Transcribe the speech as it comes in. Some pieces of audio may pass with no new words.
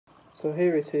So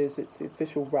here it is, it's the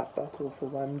official rap battle for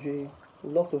WAMG. A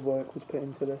lot of work was put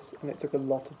into this and it took a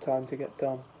lot of time to get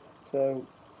done. So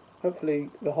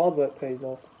hopefully the hard work pays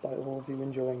off by all of you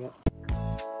enjoying it.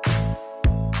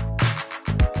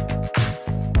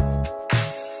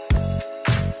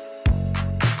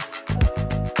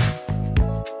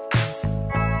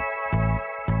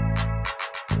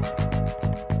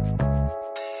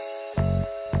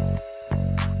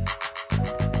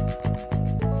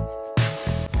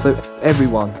 So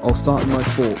everyone, I'll start with my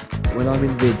thoughts. When I'm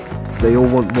in vids, they all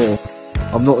want more.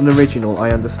 I'm not an original, I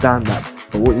understand that,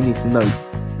 but what you need to know,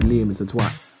 Liam is a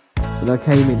twat. When I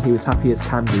came in, he was happy as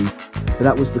can be, but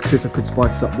that was because I could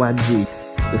spice up WAMG.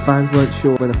 The fans weren't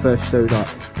sure when I first showed up,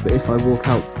 but if I walk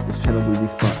out, this channel will be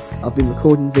fucked. I've been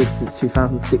recording vids since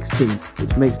 2016,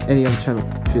 which makes any other channel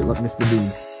shit like Mr.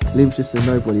 Liam. Liam's just a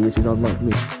nobody, which is unlike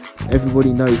me.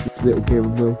 Everybody knows it's little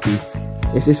Kieran Wilkie.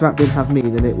 If this rap didn't have me,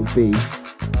 then it would be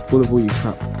full of all you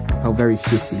crap, how very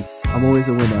shitty. I'm always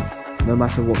a winner, no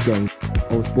matter what game.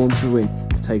 I was born to win,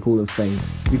 to take all of fame.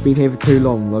 You've been here for too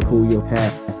long, like all your hair.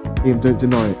 Liam, don't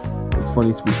deny it, it's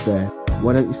funny to be fair.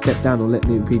 Why don't you step down or let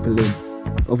new people in?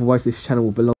 Otherwise this channel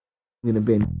will belong in a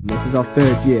bin. This is our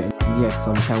 3rd year, and yes,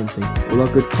 I'm counting. All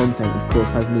our good content of course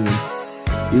has me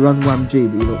in. You run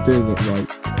WAMG, but you're not doing it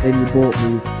right. Then you bought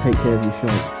me to take care of your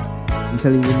shop. I'm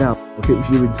telling you now, if it was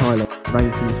you and Tyler,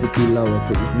 rankings would be lower,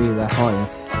 if it was me they're higher.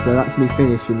 So that's me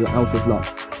finished and you're out of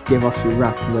luck. Give us your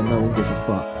rap and then no one gives a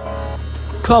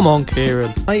fuck. Come on, Kieran.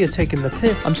 Why are you taking the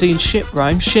piss? I'm seeing shit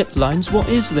rhymes, shit lines, what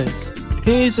is this?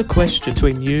 Here's a question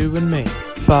between you and me.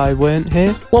 If I weren't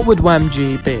here, what would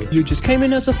WAMG be? You just came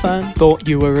in as a fan, thought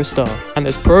you were a star. And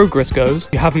as progress goes,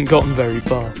 you haven't gotten very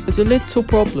far. There's a little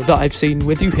problem that I've seen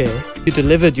with you here. You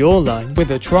delivered your line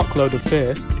with a truckload of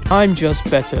fear. I'm just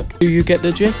better. Do you get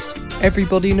the gist?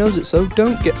 Everybody knows it, so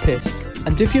don't get pissed.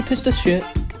 And if you're pissed as shit,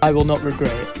 I will not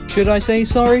regret it. Should I say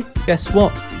sorry? Guess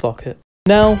what? Fuck it.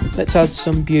 Now, let's add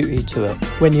some beauty to it.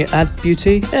 When you add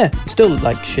beauty, still look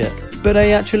like shit. But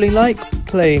I actually like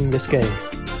playing this game.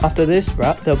 After this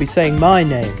rap, they'll be saying my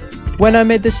name. When I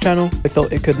made this channel, I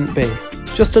thought it couldn't be.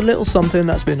 Just a little something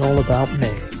that's been all about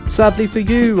me. Sadly for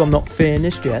you, I'm not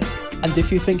finished yet. And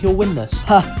if you think you'll win this,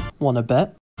 wanna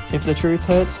bet? If the truth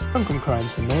hurts, don't come crying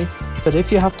to me. But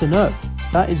if you have to know,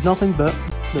 that is nothing but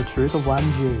the truth of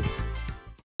WAMG.